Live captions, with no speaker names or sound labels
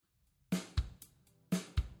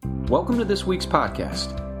Welcome to this week's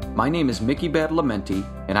podcast. My name is Mickey Badalamenti,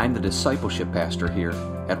 and I'm the discipleship pastor here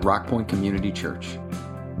at Rock Point Community Church.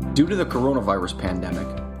 Due to the coronavirus pandemic,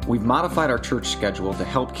 we've modified our church schedule to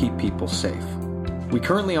help keep people safe. We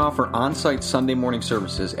currently offer on-site Sunday morning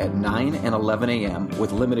services at 9 and 11 a.m.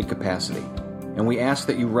 with limited capacity, and we ask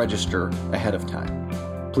that you register ahead of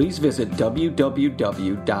time. Please visit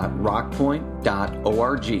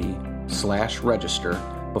www.rockpoint.org/register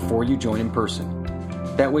before you join in person.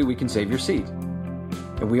 That way we can save your seat.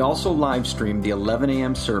 And we also live stream the 11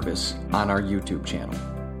 a.m. service on our YouTube channel.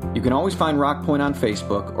 You can always find Rock Point on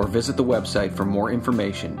Facebook or visit the website for more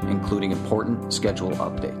information, including important schedule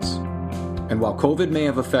updates. And while COVID may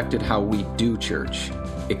have affected how we do church,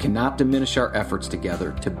 it cannot diminish our efforts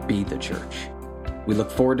together to be the church. We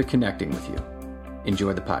look forward to connecting with you.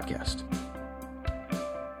 Enjoy the podcast.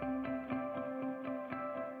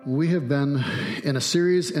 We have been in a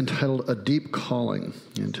series entitled A Deep Calling,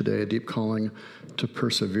 and today A Deep Calling to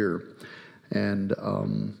Persevere. And I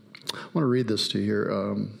want to read this to you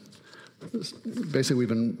here. Basically, we've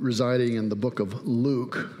been residing in the book of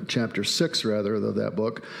Luke, chapter 6, rather, of that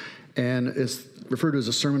book. And it's referred to as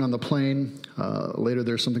a Sermon on the Plain. Later,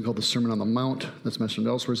 there's something called the Sermon on the Mount that's mentioned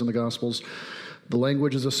elsewhere in the Gospels. The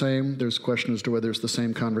language is the same. There's a question as to whether it's the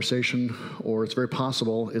same conversation, or it's very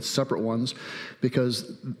possible it's separate ones,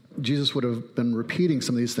 because Jesus would have been repeating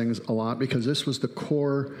some of these things a lot, because this was the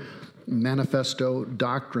core manifesto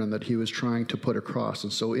doctrine that he was trying to put across.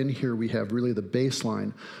 And so in here we have really the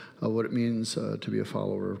baseline of what it means to be a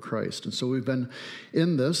follower of Christ. And so we've been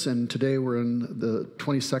in this, and today we're in the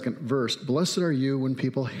 22nd verse. Blessed are you when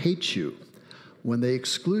people hate you, when they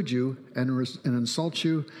exclude you and insult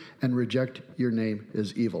you and reject your name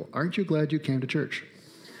as evil. Aren't you glad you came to church?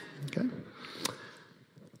 Okay.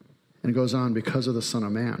 And it goes on, because of the Son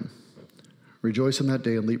of Man. Rejoice in that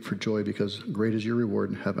day and leap for joy, because great is your reward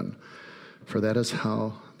in heaven. For that is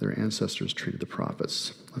how their ancestors treated the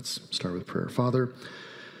prophets. Let's start with prayer. Father,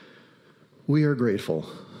 we are grateful.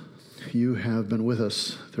 You have been with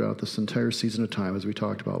us throughout this entire season of time, as we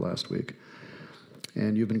talked about last week.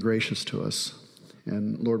 And you've been gracious to us.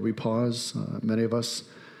 And Lord, we pause, many of us,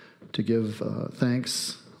 to give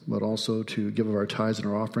thanks, but also to give of our tithes and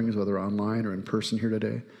our offerings, whether online or in person here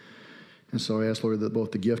today. And so I ask, Lord, that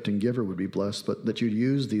both the gift and giver would be blessed, but that you'd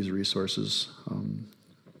use these resources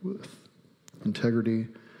with integrity,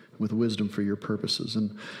 with wisdom for your purposes.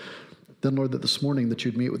 And then, Lord, that this morning that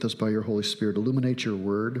you'd meet with us by your Holy Spirit, illuminate your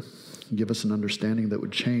word, give us an understanding that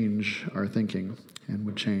would change our thinking and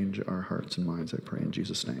would change our hearts and minds, I pray in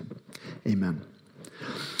Jesus' name. Amen.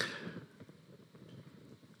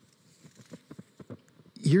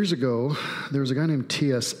 Years ago, there was a guy named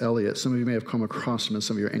T.S. Eliot. Some of you may have come across him in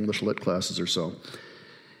some of your English lit classes or so.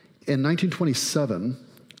 In 1927,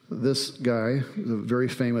 this guy, a very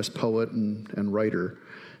famous poet and writer,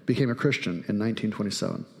 became a Christian in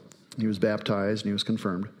 1927. He was baptized and he was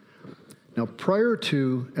confirmed. Now, prior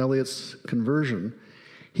to Eliot's conversion,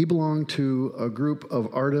 he belonged to a group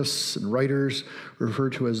of artists and writers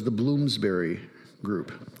referred to as the Bloomsbury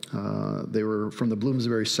Group. They were from the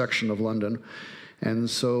Bloomsbury section of London, and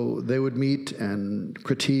so they would meet and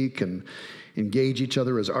critique and engage each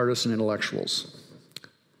other as artists and intellectuals.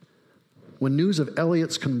 When news of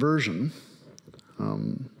Eliot's conversion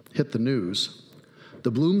hit the news,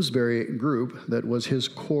 the Bloomsbury Group, that was his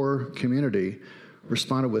core community,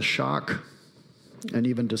 responded with shock and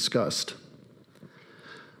even disgust.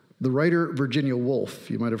 The writer Virginia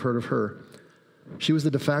Woolf, you might have heard of her, she was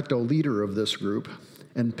the de facto leader of this group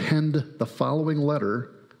and penned the following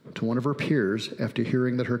letter to one of her peers after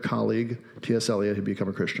hearing that her colleague, T.S. Eliot, had become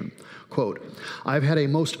a Christian. Quote, "I've had a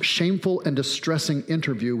most shameful and distressing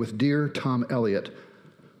interview with dear Tom Eliot,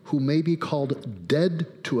 who may be called dead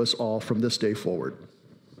to us all from this day forward.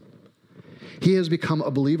 He has become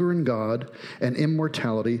a believer in God and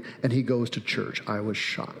immortality, and he goes to church. I was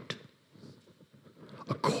shocked.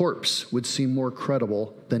 A corpse would seem more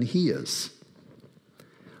credible than he is.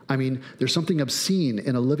 I mean, there's something obscene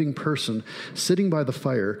in a living person sitting by the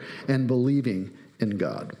fire and believing in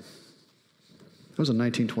God." That was in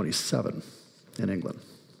 1927 in England.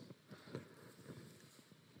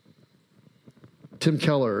 Tim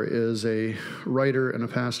Keller is a writer and a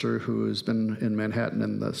pastor who has been in Manhattan,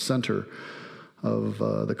 in the center of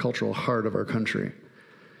the cultural heart of our country.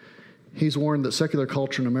 He's warned that secular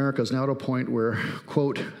culture in America is now at a point where,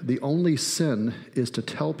 quote, "the only sin is to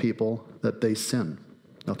tell people that they sin."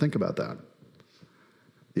 Now think about that.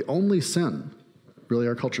 The only sin, really,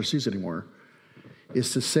 our culture sees anymore,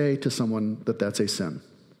 is to say to someone that that's a sin.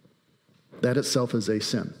 That itself is a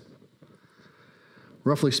sin.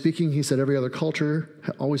 Roughly speaking, he said, every other culture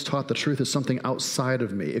always taught the truth is something outside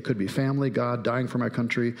of me. It could be family, God, dying for my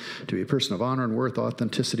country. To be a person of honor and worth,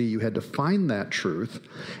 authenticity, you had to find that truth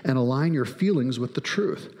and align your feelings with the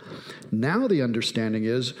truth. Now the understanding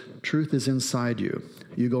is truth is inside you.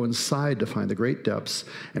 You go inside to find the great depths,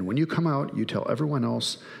 and when you come out, you tell everyone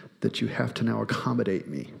else that you have to now accommodate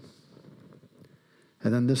me.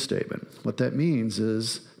 And then this statement. What that means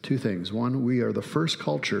is two things. One, we are the first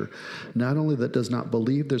culture, not only that does not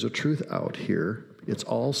believe there's a truth out here, it's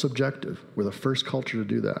all subjective. We're the first culture to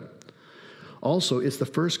do that. Also, it's the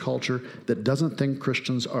first culture that doesn't think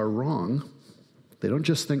Christians are wrong. They don't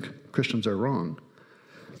just think Christians are wrong.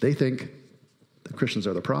 They think that Christians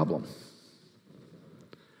are the problem.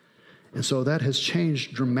 And so that has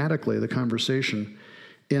changed dramatically the conversation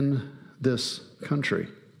in this country.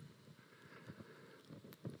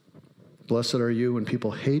 Blessed are you when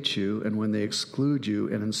people hate you and when they exclude you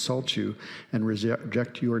and insult you and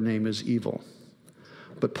reject your name as evil.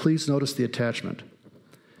 But please notice the attachment.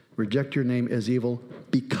 Reject your name as evil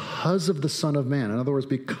because of the Son of Man. In other words,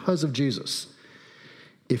 because of Jesus.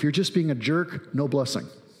 If you're just being a jerk, no blessing.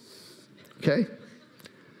 Okay?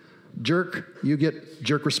 Jerk, you get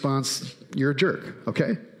jerk response, you're a jerk.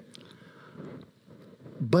 Okay?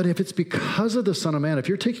 But if it's because of the Son of Man, if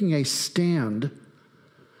you're taking a stand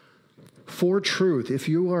for truth, if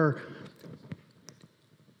you are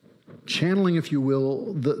channeling, if you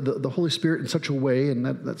will, the Holy Spirit in such a way, and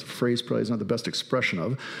that's a phrase probably is not the best expression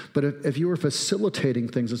of, but if you are facilitating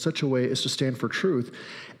things in such a way as to stand for truth,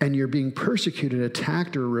 and you're being persecuted,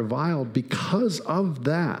 attacked, or reviled because of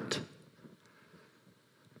that,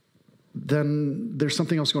 then there's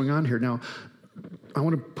something else going on here. Now, I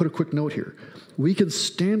want to put a quick note here. We can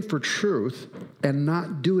stand for truth and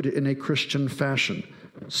not do it in a Christian fashion.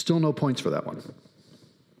 Still no points for that one.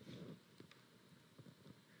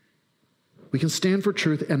 We can stand for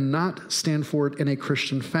truth and not stand for it in a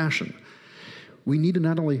Christian fashion. We need to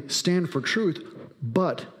not only stand for truth,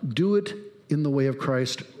 but do it in the way of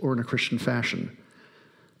Christ or in a Christian fashion.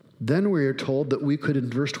 Then we are told that we could,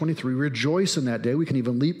 in verse 23, rejoice in that day. We can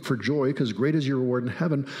even leap for joy because great is your reward in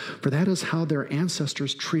heaven, for that is how their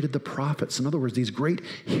ancestors treated the prophets. In other words, these great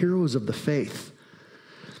heroes of the faith,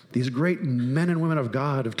 these great men and women of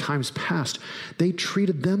God of times past, they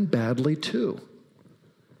treated them badly too.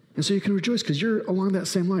 And so you can rejoice because you're along that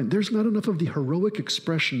same line. There's not enough of the heroic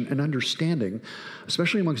expression and understanding,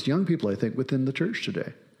 especially amongst young people, I think, within the church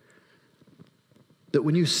today. That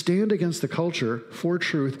when you stand against the culture for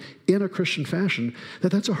truth in a Christian fashion,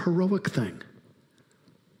 that's a heroic thing.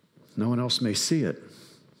 No one else may see it.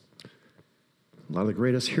 A lot of the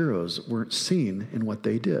greatest heroes weren't seen in what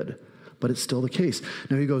they did, but it's still the case.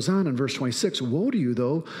 Now he goes on in verse 26, woe to you,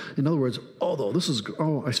 though. In other words,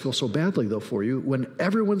 I feel so badly, though, for you, when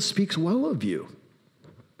everyone speaks well of you.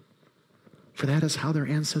 For that is how their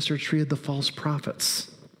ancestors treated the false prophets.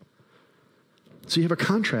 So you have a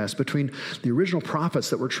contrast between the original prophets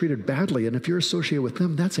that were treated badly, and if you're associated with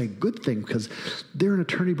them, that's a good thing because they're an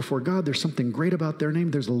eternity before God. There's something great about their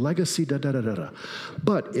name. There's a legacy, da-da-da-da-da.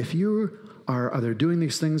 But if you are either doing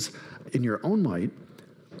these things in your own might,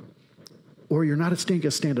 or you're not taking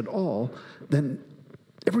a stand at all, then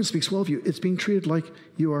everyone speaks well of you. It's being treated like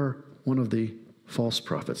you are one of the false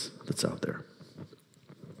prophets that's out there.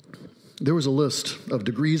 There was a list of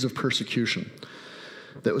degrees of persecution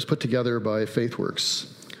that was put together by FaithWorks,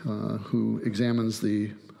 who examines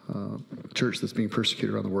the church that's being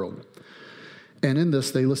persecuted around the world. And in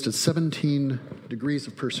this, they listed 17 degrees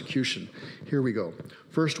of persecution. Here we go.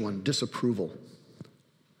 First one, disapproval.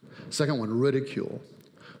 Second one, ridicule.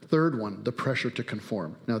 Third one, the pressure to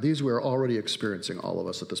conform. Now, these we're already experiencing, all of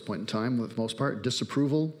us at this point in time, for the most part.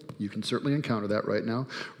 Disapproval, you can certainly encounter that right now.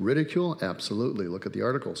 Ridicule, absolutely. Look at the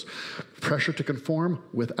articles. Pressure to conform,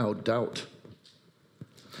 without doubt.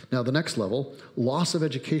 Now, the next level, loss of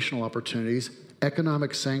educational opportunities,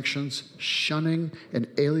 economic sanctions, shunning, and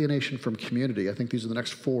alienation from community. I think these are the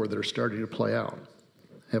next four that are starting to play out.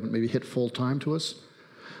 Haven't maybe hit full time to us,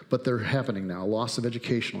 but they're happening now. Loss of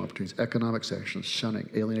educational opportunities, economic sanctions, shunning,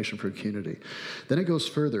 alienation from community. Then it goes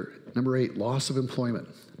further. Number 8, loss of employment.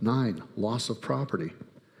 9, loss of property.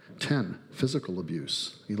 10, physical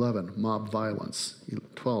abuse. 11, mob violence.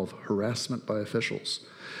 12, harassment by officials.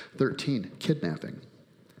 13, kidnapping.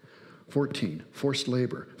 14, forced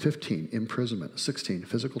labor. 15, imprisonment. 16,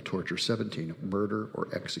 physical torture. 17, murder or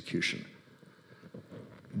execution.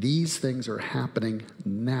 These things are happening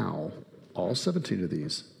now, all 17 of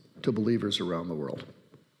these, to believers around the world.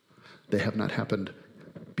 They have not happened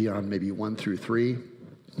beyond maybe 1 through 3,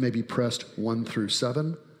 maybe pressed 1 through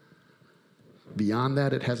 7. Beyond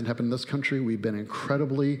that, it hasn't happened in this country. We've been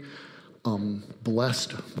incredibly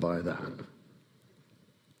blessed by that.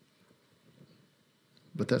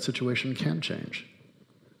 But that situation can change.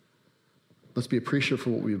 Let's be appreciative for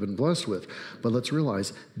what we've been blessed with, but let's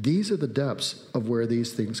realize these are the depths of where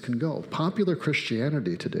these things can go. Popular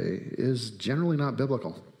Christianity today is generally not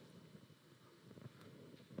biblical.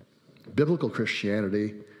 Biblical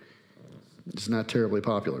Christianity is not terribly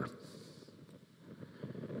popular.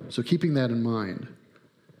 So keeping that in mind,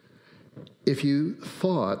 if you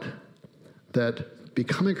thought that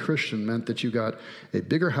becoming a Christian meant that you got a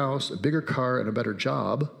bigger house, a bigger car, and a better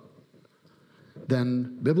job,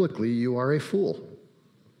 then biblically you are a fool.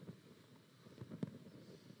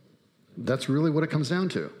 That's really what it comes down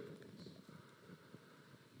to.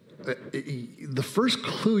 The first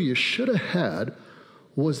clue you should have had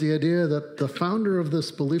was the idea that the founder of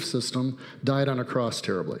this belief system died on a cross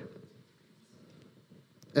terribly.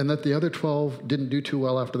 And that the other 12 didn't do too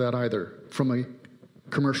well after that either, from a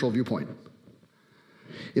commercial viewpoint.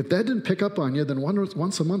 If that didn't pick up on you, then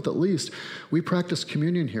once a month at least, we practice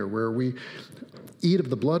communion here, where we eat of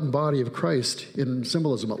the blood and body of Christ, in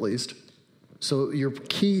symbolism at least. So your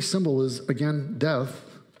key symbol is, again, death.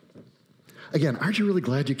 Again, aren't you really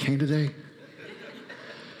glad you came today?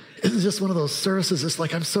 It's just one of those services. It's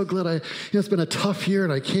like, I'm so glad it's been a tough year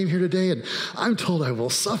and I came here today and I'm told I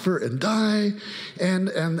will suffer and die. And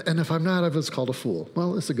if I'm not, I was called a fool.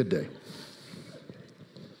 Well, it's a good day.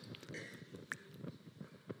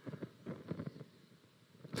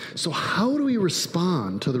 So how do we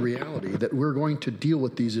respond to the reality that we're going to deal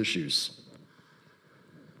with these issues?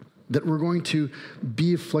 That we're going to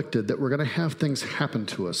be afflicted, that we're going to have things happen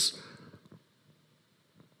to us?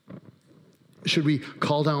 Should we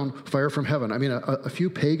call down fire from heaven? I mean, a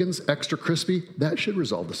few pagans, extra crispy, that should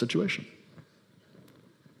resolve the situation.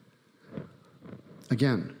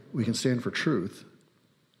 Again, we can stand for truth,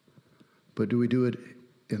 but do we do it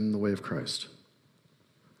in the way of Christ?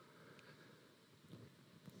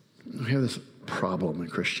 We have this problem in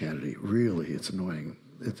Christianity. Really, it's annoying.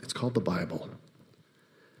 It's called the Bible.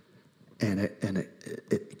 And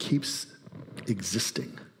it keeps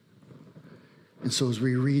existing. And so as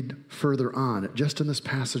we read further on, just in this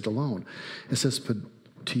passage alone, it says, "But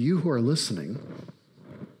to you who are listening,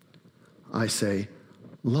 I say,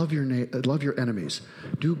 love your enemies.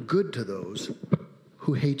 Do good to those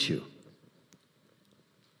who hate you.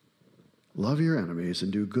 Love your enemies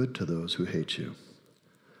and do good to those who hate you.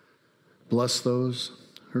 Bless those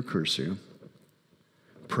who curse you.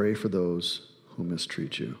 Pray for those who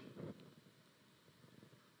mistreat you."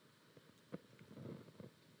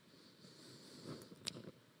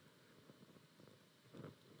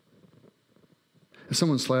 If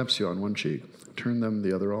someone slaps you on one cheek, turn them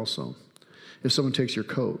the other also. If someone takes your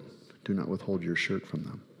coat, do not withhold your shirt from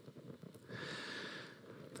them.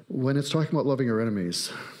 When it's talking about loving our enemies,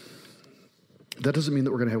 that doesn't mean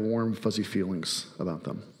that we're going to have warm, fuzzy feelings about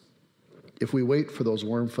them. If we wait for those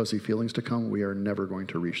warm, fuzzy feelings to come, we are never going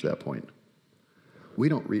to reach that point. We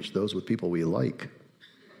don't reach those with people we like,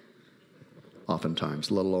 oftentimes,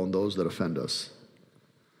 let alone those that offend us.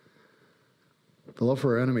 The love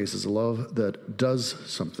for our enemies is a love that does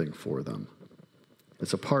something for them.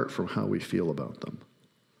 It's apart from how we feel about them.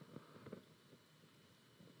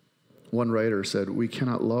 One writer said, "We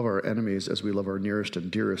cannot love our enemies as we love our nearest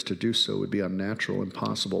and dearest. To do so would be unnatural,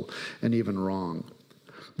 impossible, and even wrong.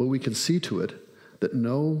 But we can see to it that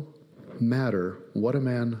no matter what a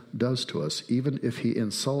man does to us, even if he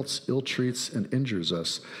insults, ill-treats, and injures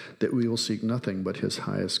us, that we will seek nothing but his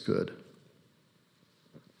highest good."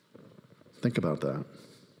 Think about that.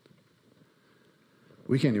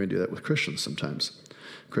 We can't even do that with Christians sometimes.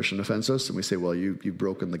 Christian offends us, and we say, "Well, you've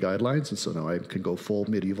broken the guidelines, and so now I can go full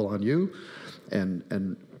medieval on you,"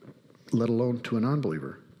 and let alone to a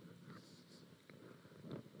non-believer.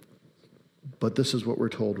 But this is what we're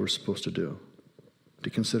told we're supposed to do, to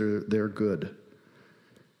consider their good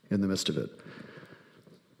in the midst of it.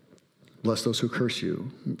 Bless those who curse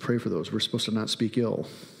you. Pray for those. We're supposed to not speak ill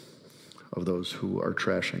of those who are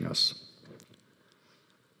trashing us.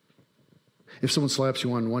 If someone slaps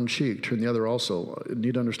you on one cheek, turn the other also. You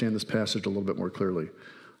need to understand this passage a little bit more clearly.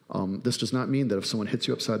 This does not mean that if someone hits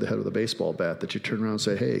you upside the head with a baseball bat that you turn around and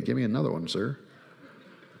say, "Hey, give me another one, sir."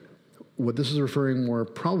 What this is referring more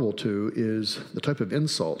probable to is the type of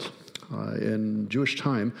insult. In Jewish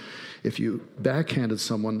time, if you backhanded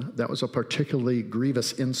someone, that was a particularly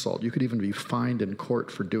grievous insult. You could even be fined in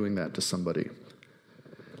court for doing that to somebody.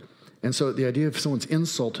 And so the idea of someone's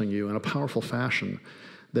insulting you in a powerful fashion,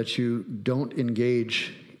 that you don't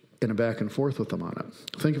engage in a back and forth with them on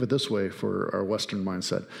it. Think of it this way for our Western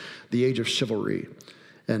mindset. The age of chivalry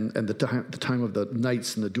and the time of the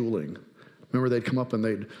knights and the dueling. Remember, they'd come up and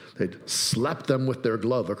they'd slap them with their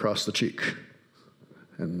glove across the cheek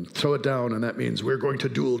and throw it down, and that means we're going to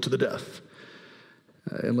duel to the death.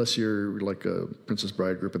 Unless you're like a Princess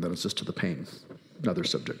Bride group, and then it's just to the pain. Another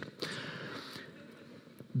subject.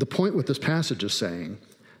 The point with this passage is saying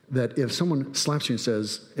that if someone slaps you and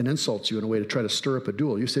says and insults you in a way to try to stir up a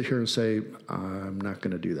duel, you sit here and say, I'm not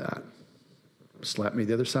going to do that. Slap me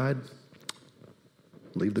the other side,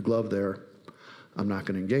 leave the glove there. I'm not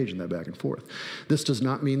going to engage in that back and forth. This does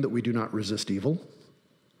not mean that we do not resist evil,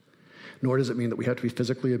 nor does it mean that we have to be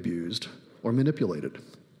physically abused or manipulated.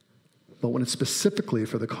 But when it's specifically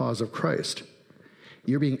for the cause of Christ,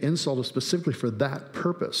 you're being insulted specifically for that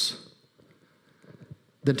purpose,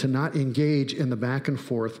 then to not engage in the back and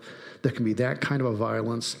forth that can be that kind of a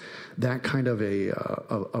violence, that kind of a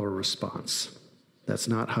response. That's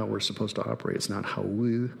not how we're supposed to operate. It's not how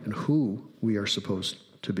we and who we are supposed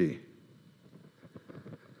to be.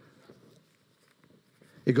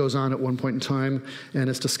 It goes on at one point in time, and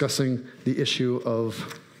it's discussing the issue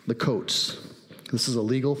of the coats. This is a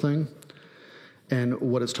legal thing, and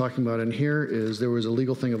what it's talking about in here is there was a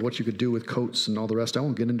legal thing of what you could do with coats and all the rest. I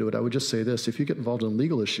won't get into it. I would just say this. If you get involved in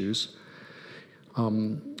legal issues,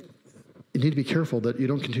 you need to be careful that you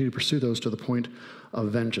don't continue to pursue those to the point of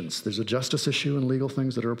vengeance. There's a justice issue in legal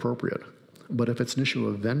things that are appropriate. But if it's an issue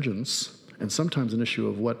of vengeance, and sometimes an issue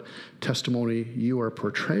of what testimony you are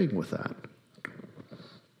portraying with that,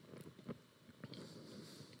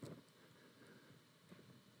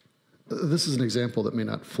 this is an example that may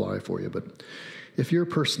not fly for you, but if you're a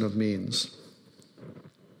person of means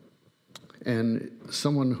and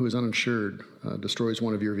someone who is uninsured destroys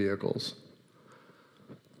one of your vehicles,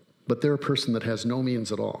 but they're a person that has no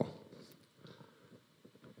means at all,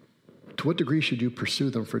 to what degree should you pursue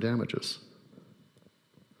them for damages?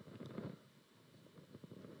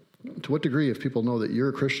 To what degree, if people know that you're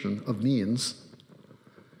a Christian of means,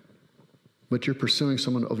 but you're pursuing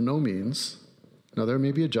someone of no means? Now, there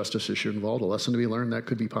may be a justice issue involved, a lesson to be learned, that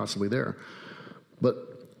could be possibly there. But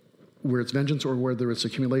where it's vengeance or whether it's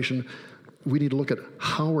accumulation, we need to look at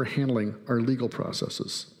how we're handling our legal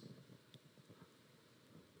processes.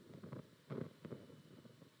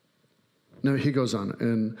 Now, he goes on.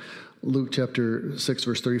 In Luke chapter 6,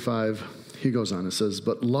 verse 35, he goes on. It says,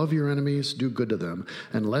 but love your enemies, do good to them,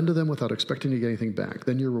 and lend to them without expecting to get anything back.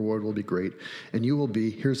 Then your reward will be great, and you will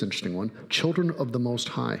be, here's an interesting one, children of the Most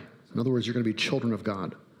High. In other words, you're going to be children of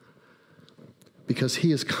God. Because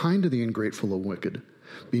he is kind to the ungrateful and wicked.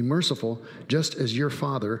 Be merciful, just as your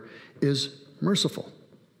Father is merciful.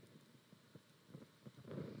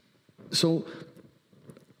 So,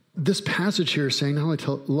 this passage here is saying not only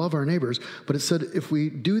to love our neighbors, but it said if we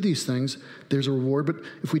do these things, there's a reward. But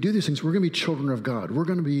if we do these things, we're going to be children of God. We're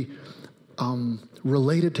going to be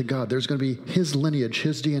related to God. There's going to be his lineage,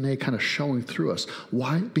 his DNA kind of showing through us.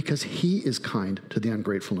 Why? Because he is kind to the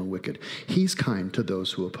ungrateful and wicked. He's kind to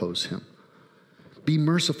those who oppose him. Be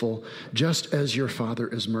merciful just as your Father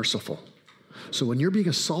is merciful. So when you're being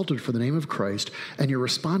assaulted for the name of Christ and you're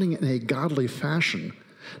responding in a godly fashion,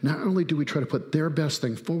 not only do we try to put their best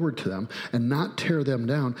thing forward to them and not tear them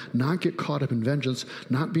down, not get caught up in vengeance,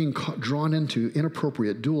 not being drawn into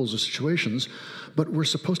inappropriate duels or situations, but we're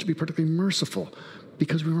supposed to be particularly merciful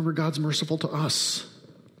because remember, God's merciful to us.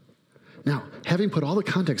 Now, having put all the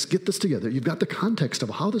context, get this together. You've got the context of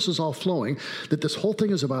how this is all flowing, that this whole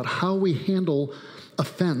thing is about how we handle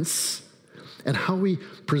offense and how we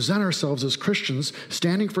present ourselves as Christians,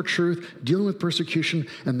 standing for truth, dealing with persecution,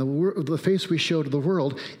 and the face we show to the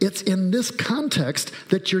world. It's in this context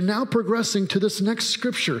that you're now progressing to this next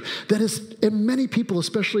scripture that is, in many people,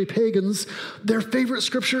 especially pagans, their favorite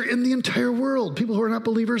scripture in the entire world. People who are not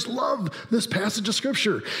believers love this passage of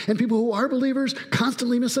scripture, and people who are believers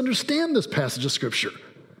constantly misunderstand this passage of scripture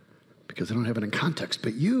because they don't have it in context.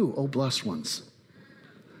 But you, oh blessed ones,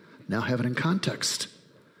 now have it in context.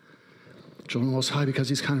 Children of the Most High, because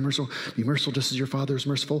he's kind and merciful. Be merciful just as your Father is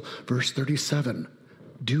merciful. Verse 37,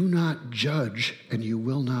 do not judge, and you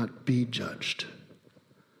will not be judged.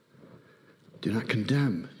 Do not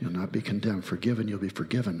condemn, you'll not be condemned. Forgive, and you'll be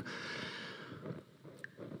forgiven.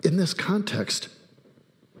 In this context,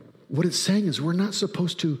 what it's saying is we're not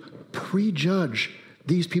supposed to prejudge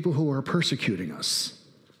these people who are persecuting us.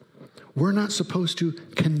 We're not supposed to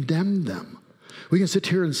condemn them. We can sit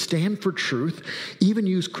here and stand for truth, even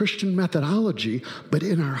use Christian methodology, but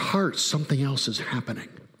in our hearts, something else is happening.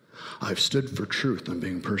 I've stood for truth. I'm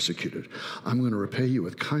being persecuted. I'm going to repay you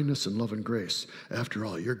with kindness and love and grace. After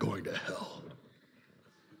all, you're going to hell.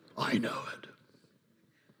 I know it.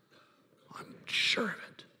 I'm sure of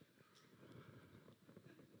it.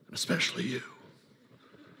 And especially you.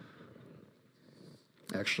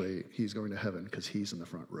 Actually, he's going to heaven because he's in the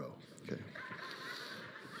front row. Okay.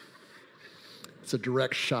 It's a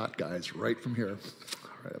direct shot, guys, right from here,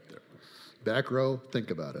 right up there. Back row,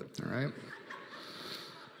 think about it, all right?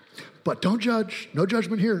 But don't judge. No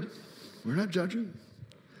judgment here. We're not judging.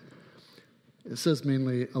 It says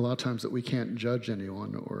mainly a lot of times that we can't judge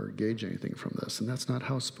anyone or gauge anything from this, and that's not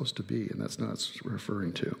how it's supposed to be, and that's not what it's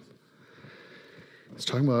referring to. It's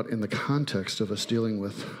talking about in the context of us dealing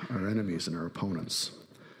with our enemies and our opponents.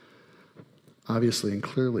 Obviously and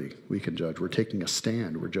clearly we can judge. We're taking a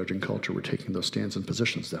stand. We're judging culture. We're taking those stands and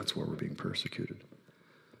positions. That's where we're being persecuted.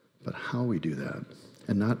 But how we do that,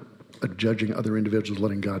 and not judging other individuals,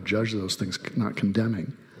 letting God judge those things, not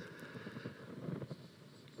condemning.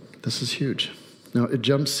 This is huge. Now, it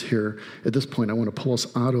jumps here. At this point, I want to pull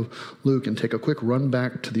us out of Luke and take a quick run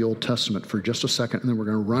back to the Old Testament for just a second, and then we're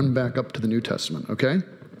going to run back up to the New Testament, okay?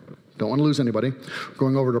 Don't want to lose anybody.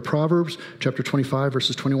 Going over to Proverbs chapter 25,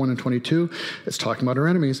 verses 21 and 22. It's talking about our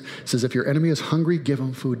enemies. It says, if your enemy is hungry, give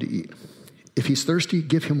him food to eat. If he's thirsty,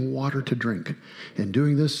 give him water to drink. In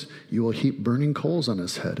doing this, you will heap burning coals on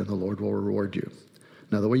his head, and the Lord will reward you.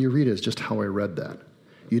 Now, the way you read it is just how I read that.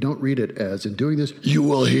 You don't read it as, in doing this, you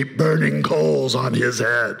will heap burning coals on his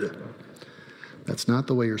head. That's not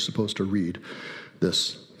the way you're supposed to read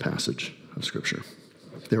this passage of Scripture.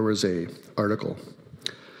 There was an article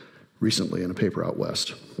recently in a paper out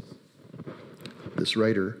west. This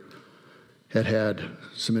writer had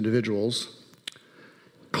some individuals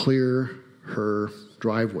clear her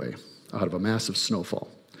driveway out of a massive snowfall.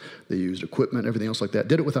 They used equipment, everything else like that.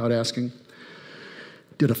 Did it without asking.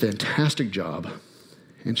 Did a fantastic job.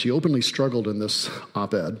 And she openly struggled in this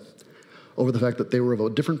op-ed over the fact that they were of a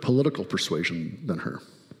different political persuasion than her.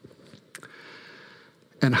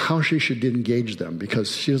 And how she should engage them,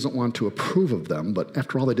 because she doesn't want to approve of them, but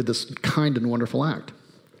after all, they did this kind and wonderful act.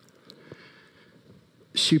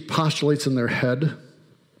 She postulates in their head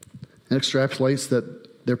and extrapolates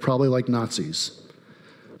that they're probably like Nazis,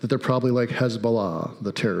 that they're probably like Hezbollah,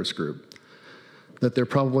 the terrorist group, that they're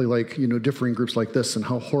probably like, differing groups like this, and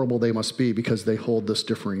how horrible they must be because they hold this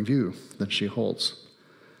differing view than she holds.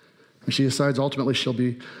 And she decides ultimately she'll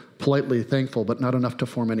be politely thankful, but not enough to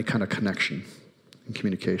form any kind of connection and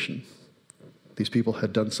communication. These people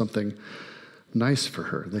had done something nice for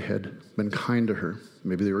her. They had been kind to her.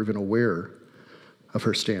 Maybe they were even aware of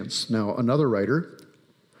her stance. Now, another writer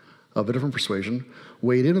of a different persuasion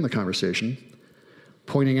weighed in on the conversation,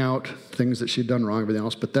 pointing out things that she'd done wrong, everything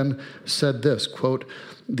else, but then said this, quote,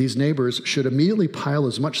 these neighbors should immediately pile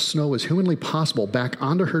as much snow as humanly possible back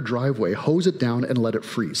onto her driveway, hose it down, and let it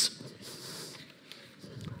freeze.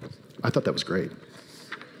 I thought that was great.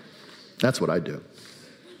 That's what I'd do.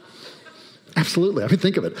 Absolutely. I mean,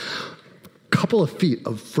 think of it. A couple of feet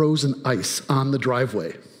of frozen ice on the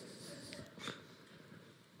driveway.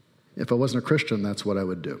 If I wasn't a Christian, that's what I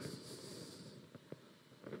would do.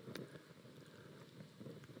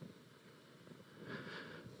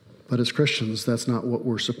 But as Christians, that's not what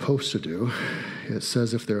we're supposed to do. It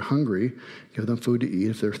says if they're hungry, give them food to eat.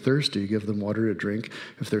 If they're thirsty, give them water to drink.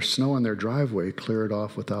 If there's snow on their driveway, clear it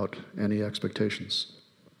off without any expectations.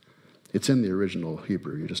 It's in the original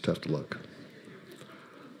Hebrew. You just have to look.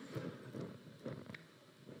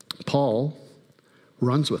 Paul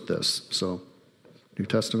runs with this. So New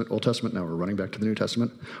Testament, Old Testament, now we're running back to the New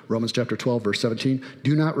Testament. Romans chapter 12, verse 17.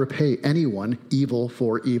 Do not repay anyone evil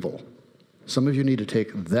for evil. Some of you need to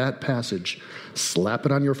take that passage, slap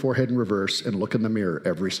it on your forehead in reverse, and look in the mirror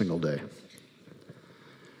every single day.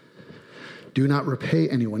 Do not repay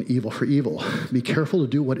anyone evil for evil. Be careful to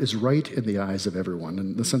do what is right in the eyes of everyone,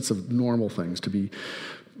 in the sense of normal things, to be,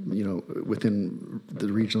 within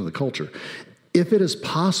the region of the culture. If it is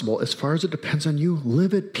possible, as far as it depends on you,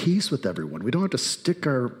 live at peace with everyone. We don't have to stick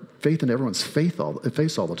our faith in everyone's face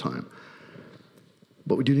all the time.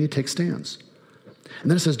 But we do need to take stands. And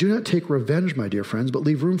then it says, do not take revenge, my dear friends, but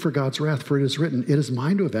leave room for God's wrath, for it is written, it is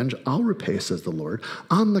mine to avenge, I'll repay, says the Lord.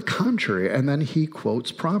 On the contrary, and then he quotes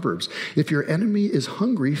Proverbs. If your enemy is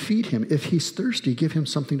hungry, feed him. If he's thirsty, give him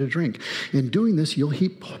something to drink. In doing this, you'll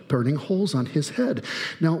heap burning holes on his head.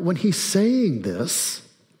 Now, when he's saying this,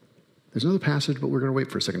 there's another passage, but we're going to wait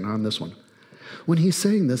for a second on this one. When he's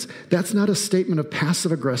saying this, that's not a statement of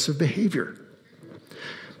passive-aggressive behavior.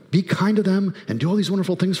 Be kind to them and do all these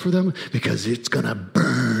wonderful things for them because it's going to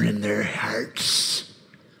burn in their hearts.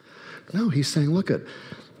 No, he's saying, look, at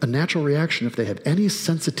a natural reaction, if they have any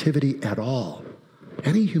sensitivity at all,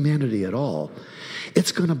 any humanity at all,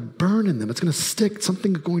 it's going to burn in them. It's going to stick.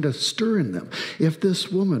 Something's going to stir in them. If this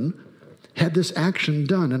woman had this action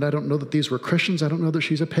done, and I don't know that these were Christians, I don't know that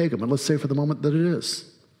she's a pagan, but let's say for the moment that it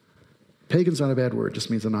is. Pagan's not a bad word, it just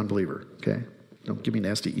means a non-believer, okay? Don't give me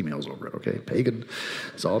nasty emails over it, okay? Pagan,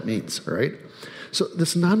 that's all it means, all right? So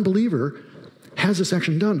this non-believer has this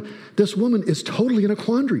action done. This woman is totally in a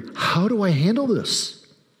quandary. How do I handle this?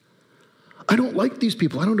 I don't like these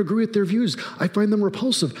people. I don't agree with their views. I find them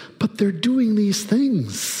repulsive, but they're doing these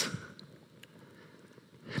things.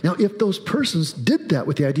 Now, if those persons did that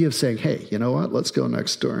with the idea of saying, hey, you know what, let's go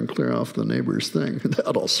next door and clear off the neighbor's thing,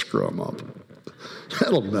 that'll screw them up.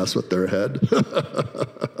 That'll mess with their head.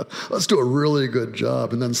 Let's do a really good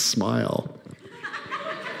job and then smile.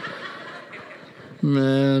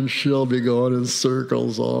 Man, she'll be going in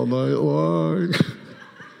circles all night long.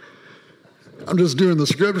 I'm just doing the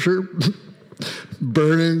scripture.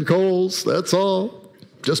 Burning coals, that's all.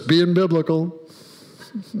 Just being biblical.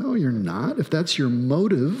 No, you're not. If that's your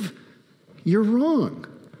motive, you're wrong.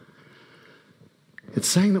 It's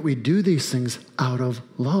saying that we do these things out of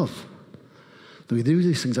love. That we do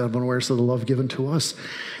these things out of awareness of the love given to us.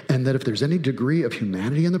 And that if there's any degree of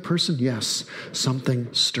humanity in the person, yes,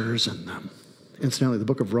 something stirs in them. Incidentally, the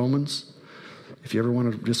book of Romans, if you ever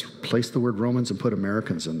want to just place the word Romans and put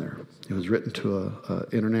Americans in there, it was written to an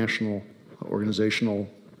international organizational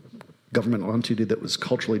governmental entity that was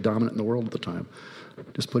culturally dominant in the world at the time.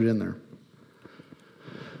 Just put it in there.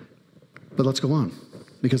 But let's go on.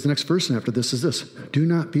 Because the next verse after this is this. Do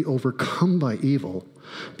not be overcome by evil,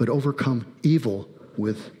 but overcome evil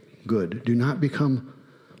with good. Do not become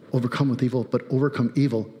overcome with evil, but overcome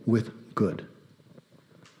evil with good.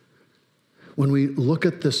 When we look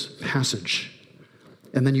at this passage,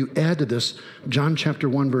 and then you add to this, John chapter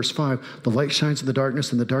 1, verse 5, the light shines in the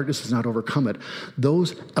darkness, and the darkness has not overcome it.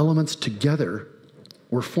 Those elements together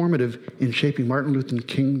were formative in shaping Martin Luther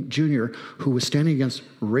King Jr., who was standing against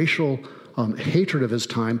racial hatred of his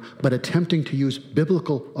time, but attempting to use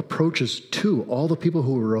biblical approaches to all the people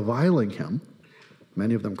who were reviling him,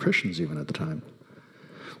 many of them Christians even at the time.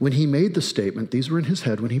 When he made the statement, these were in his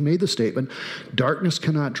head, when he made the statement, darkness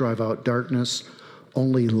cannot drive out darkness,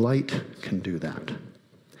 only light can do that.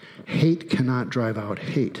 Hate cannot drive out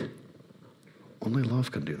hate, only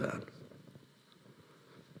love can do that.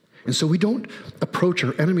 And so we don't approach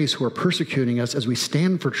our enemies who are persecuting us as we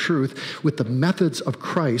stand for truth with the methods of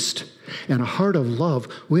Christ and a heart of love.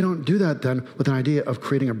 We don't do that then with an idea of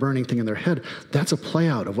creating a burning thing in their head. That's a play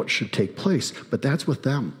out of what should take place, but that's with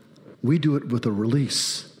them. We do it with a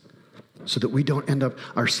release so that we don't end up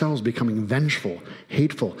ourselves becoming vengeful,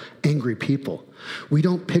 hateful, angry people. We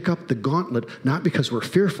don't pick up the gauntlet not because we're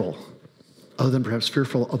fearful, other than perhaps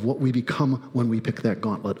fearful of what we become when we pick that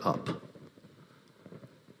gauntlet up.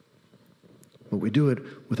 But we do it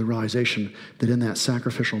with the realization that in that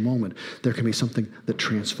sacrificial moment, there can be something that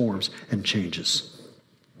transforms and changes.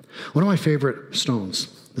 One of my favorite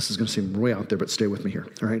stones, this is going to seem way out there, but stay with me here,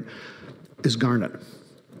 all right, is garnet.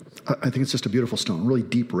 I think it's just a beautiful stone, really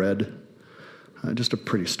deep red, just a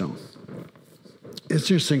pretty stone. It's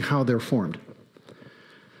interesting how they're formed.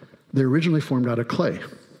 They're originally formed out of clay.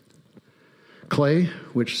 Clay,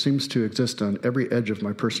 which seems to exist on every edge of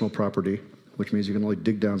my personal property, which means you can only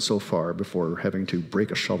dig down so far before having to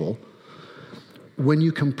break a shovel. When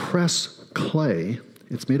you compress clay,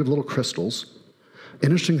 it's made of little crystals.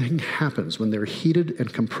 An interesting thing happens when they're heated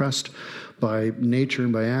and compressed by nature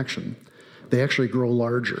and by action. They actually grow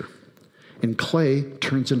larger. And clay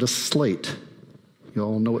turns into slate. You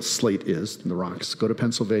all know what slate is in the rocks. Go to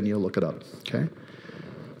Pennsylvania, look it up, okay?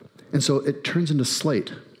 And so it turns into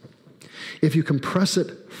slate. If you compress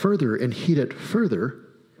it further and heat it further,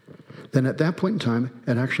 then at that point in time,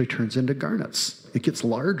 it actually turns into garnets. It gets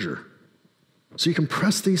larger. So you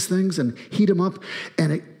compress these things and heat them up,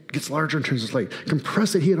 and it gets larger and turns into slate.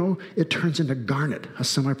 Compress it, heat it, it turns into garnet, a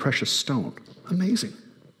semi-precious stone. Amazing.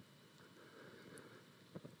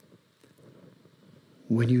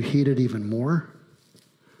 When you heat it even more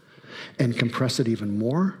and compress it even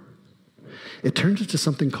more, it turns into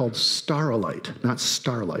something called staurolite, not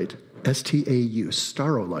starlight, S-T-A-U,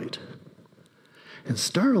 staurolite. And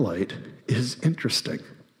staurolite is interesting.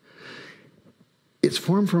 It's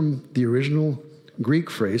formed from the original Greek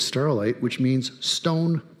phrase, staurolite, which means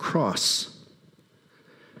stone cross.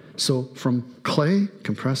 So from clay,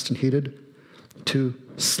 compressed and heated, to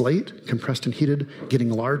slate, compressed and heated,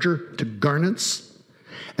 getting larger, to garnets,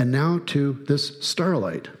 and now to this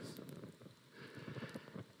staurolite.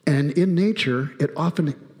 And in nature, it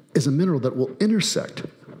often is a mineral that will intersect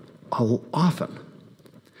often.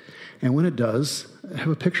 And when it does, I have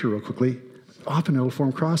a picture real quickly, often it'll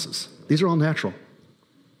form crosses. These are all natural.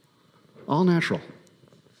 All natural.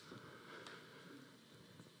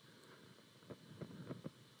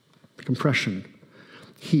 Compression,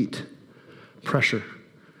 heat, pressure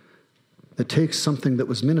that takes something that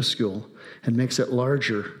was minuscule and makes it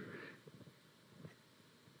larger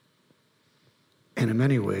in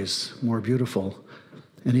many ways more beautiful,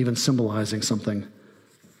 and even symbolizing something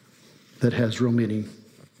that has real meaning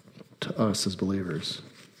to us as believers.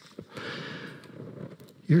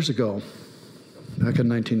 Years ago, back in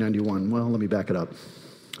 1991, well, let me back it up.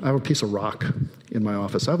 I have a piece of rock in my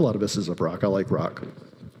office. I have a lot of pieces of rock. I like rock.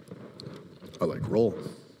 I like roll.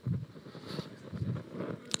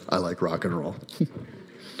 I like rock and roll.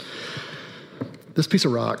 This piece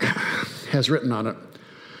of rock has written on it,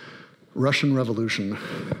 Russian Revolution,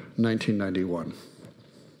 1991.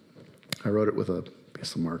 I wrote it with a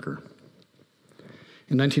piece of marker.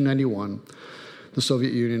 In 1991, the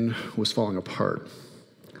Soviet Union was falling apart.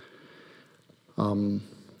 A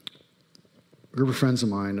group of friends of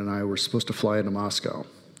mine and I were supposed to fly into Moscow.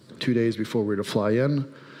 2 days before we were to fly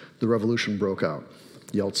in, the revolution broke out.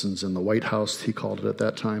 Yeltsin's in the White House, he called it at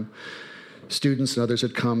that time. Students and others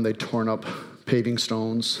had come. They'd torn up paving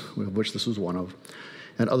stones, of which this was one of,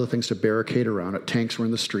 and other things to barricade around it. Tanks were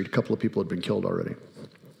in the street. A couple of people had been killed already.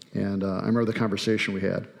 And I remember the conversation we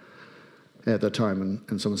had at that time,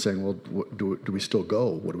 and someone saying, well, do we still go?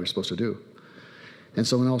 What are we supposed to do? And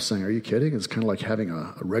someone else saying, are you kidding? It's kind of like having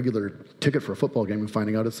a regular ticket for a football game and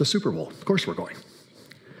finding out it's the Super Bowl. Of course we're going.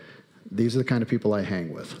 These are the kind of people I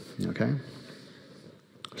hang with, okay?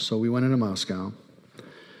 So we went into Moscow.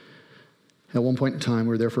 At one point in time, we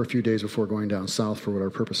were there for a few days before going down south for what our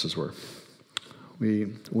purposes were.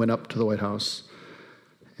 We went up to the White House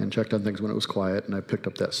and checked on things when it was quiet, and I picked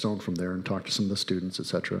up that stone from there and talked to some of the students,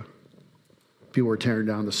 etc. People were tearing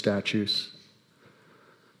down the statues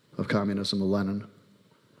of communism, of Lenin.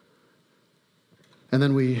 And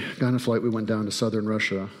then we got on a flight, we went down to southern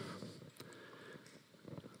Russia,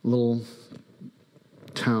 a little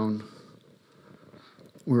town.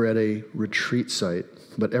 We were at a retreat site,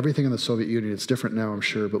 but everything in the Soviet Union, it's different now, I'm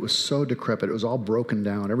sure, but was so decrepit. It was all broken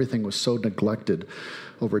down. Everything was so neglected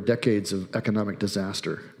over decades of economic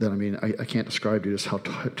disaster that, I mean, I can't describe to you just how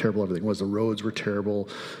terrible everything was. The roads were terrible,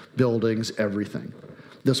 buildings, everything.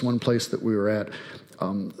 This one place that we were at,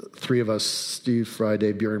 three of us, Steve,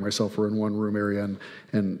 Friday, Bjorn, and myself, were in one room area,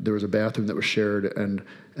 and there was a bathroom that was shared, and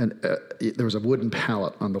there was a wooden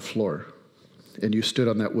pallet on the floor. And you stood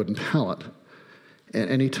on that wooden pallet. And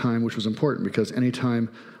any time, which was important, because any time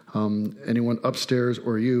anyone upstairs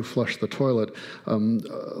or you flushed the toilet, a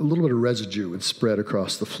little bit of residue would spread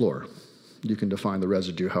across the floor. You can define the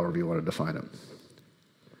residue however you want to define it.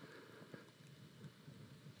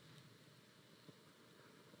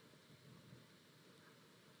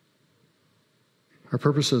 Our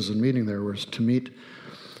purposes in meeting there was to meet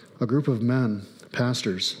a group of men,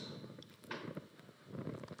 pastors,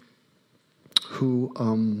 who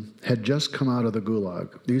had just come out of the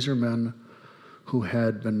Gulag. These are men who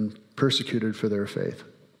had been persecuted for their faith.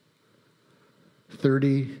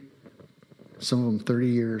 30, some of them 30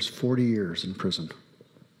 years, 40 years in prison.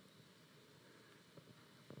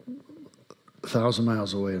 1,000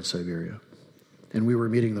 miles away in Siberia. And we were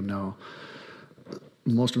meeting them now.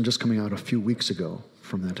 Most of them just coming out a few weeks ago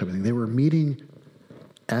from that type of thing. They were meeting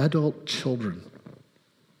adult children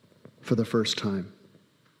for the first time.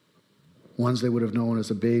 Ones they would have known as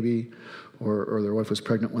a baby, or their wife was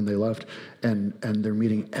pregnant when they left, and they're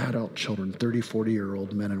meeting adult children, 30,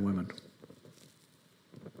 40-year-old men and women.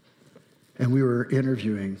 And we were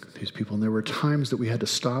interviewing these people, and there were times that we had to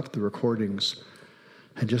stop the recordings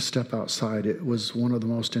and just step outside. It was one of the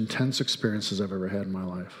most intense experiences I've ever had in my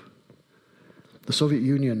life. The Soviet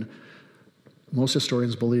Union, most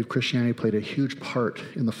historians believe Christianity played a huge part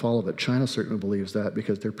in the fall of it. China certainly believes that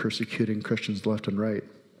because they're persecuting Christians left and right.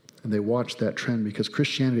 And they watch that trend because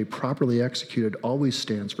Christianity, properly executed, always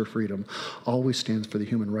stands for freedom, always stands for the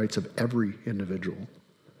human rights of every individual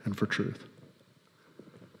and for truth.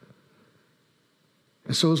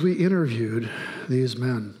 And so as we interviewed these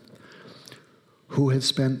men who had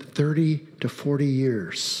spent 30 to 40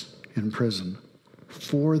 years in prison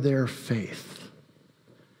for their faith,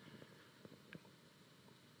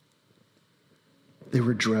 they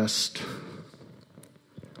were dressed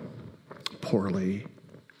poorly.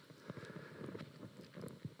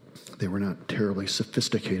 They were not terribly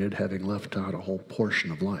sophisticated, having left out a whole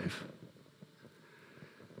portion of life.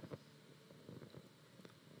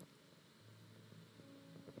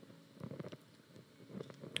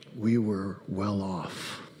 We were well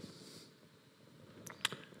off.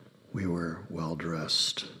 We were well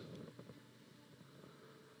dressed.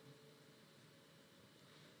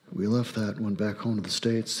 We left that, went back home to the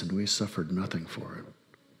States, and we suffered nothing for it.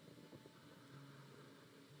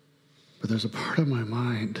 But there's a part of my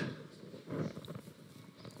mind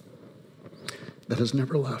that has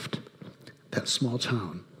never left that small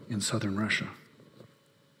town in southern Russia.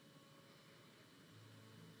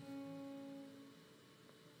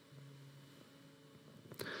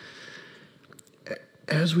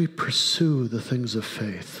 as we pursue the things of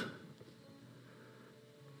faith,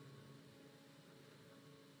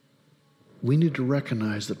 we need to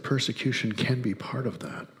recognize that persecution can be part of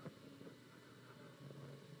that.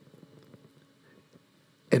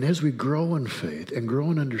 And as we grow in faith and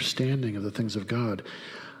grow in understanding of the things of God,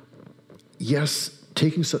 yes,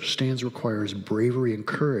 taking such stands requires bravery and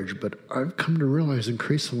courage, but I've come to realize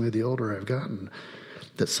increasingly the older I've gotten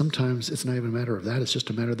that sometimes it's not even a matter of that. It's just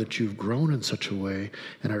a matter that you've grown in such a way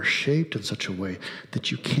and are shaped in such a way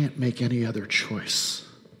that you can't make any other choice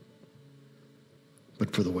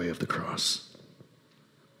but for the way of the cross.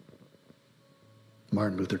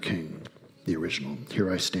 Martin Luther King, the original,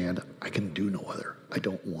 "Here I stand, I can do no other. I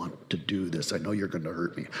don't want to do this. I know you're going to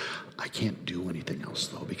hurt me. I can't do anything else,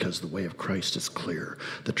 though, because the way of Christ is clear.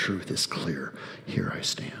 The truth is clear. Here I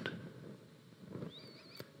stand."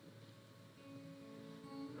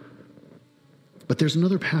 But there's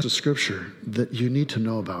another passage of Scripture that you need to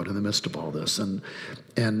know about in the midst of all this, and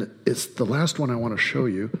it's the last one I want to show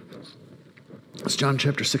you. It's John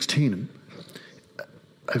chapter 16.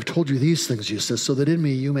 "I've told you these things," Jesus says, "so that in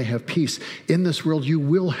me you may have peace. In this world you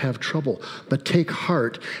will have trouble, but take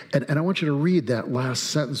heart." And I want you to read that last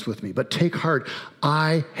sentence with me. "But take heart,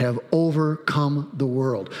 I have overcome the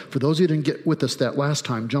world." For those of you who didn't get with us that last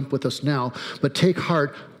time, jump with us now. "But take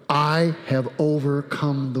heart, I have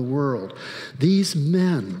overcome the world." These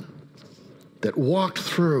men that walked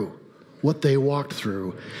through what they walked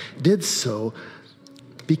through did so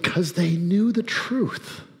because they knew the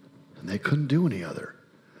truth, and they couldn't do any other.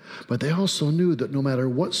 But they also knew that no matter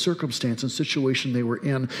what circumstance and situation they were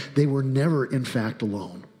in, they were never, in fact,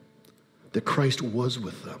 alone. That Christ was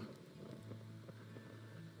with them.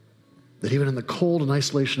 That even in the cold and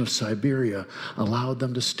isolation of Siberia, allowed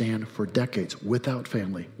them to stand for decades without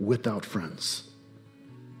family, without friends.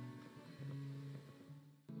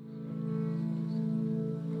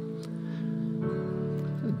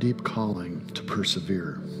 A deep calling to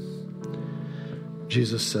persevere.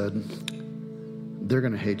 Jesus said, "They're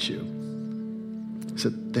going to hate you." He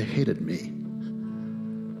said, "They hated me.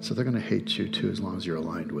 So they're going to hate you too as long as you're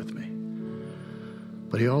aligned with me."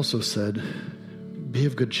 But he also said, "Be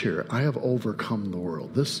of good cheer. I have overcome the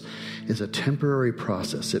world." This is a temporary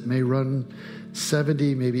process. It may run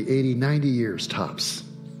 70, maybe 80, 90 years tops.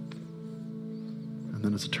 And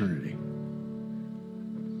then it's eternity.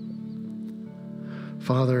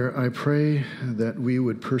 Father, I pray that we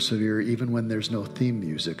would persevere even when there's no theme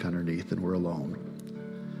music underneath and we're alone.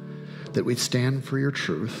 That we'd stand for your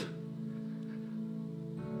truth.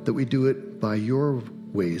 That we do it by your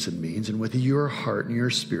ways and means and with your heart and your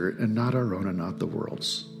spirit and not our own and not the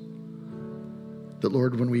world's. That,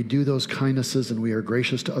 Lord, when we do those kindnesses and we are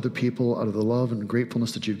gracious to other people out of the love and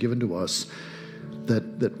gratefulness that you've given to us,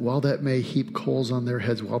 that while that may heap coals on their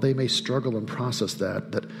heads, while they may struggle and process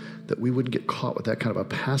that we wouldn't get caught with that kind of a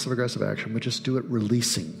passive-aggressive action, but just do it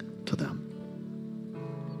releasing to them.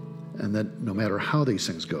 And that no matter how these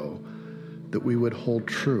things go, that we would hold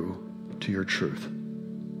true to your truth.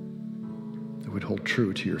 That we'd hold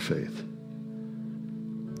true to your faith.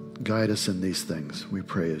 Guide us in these things, we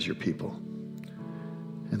pray, as your people.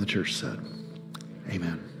 And the church said,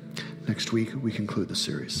 amen. Next week, we conclude the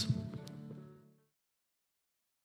series.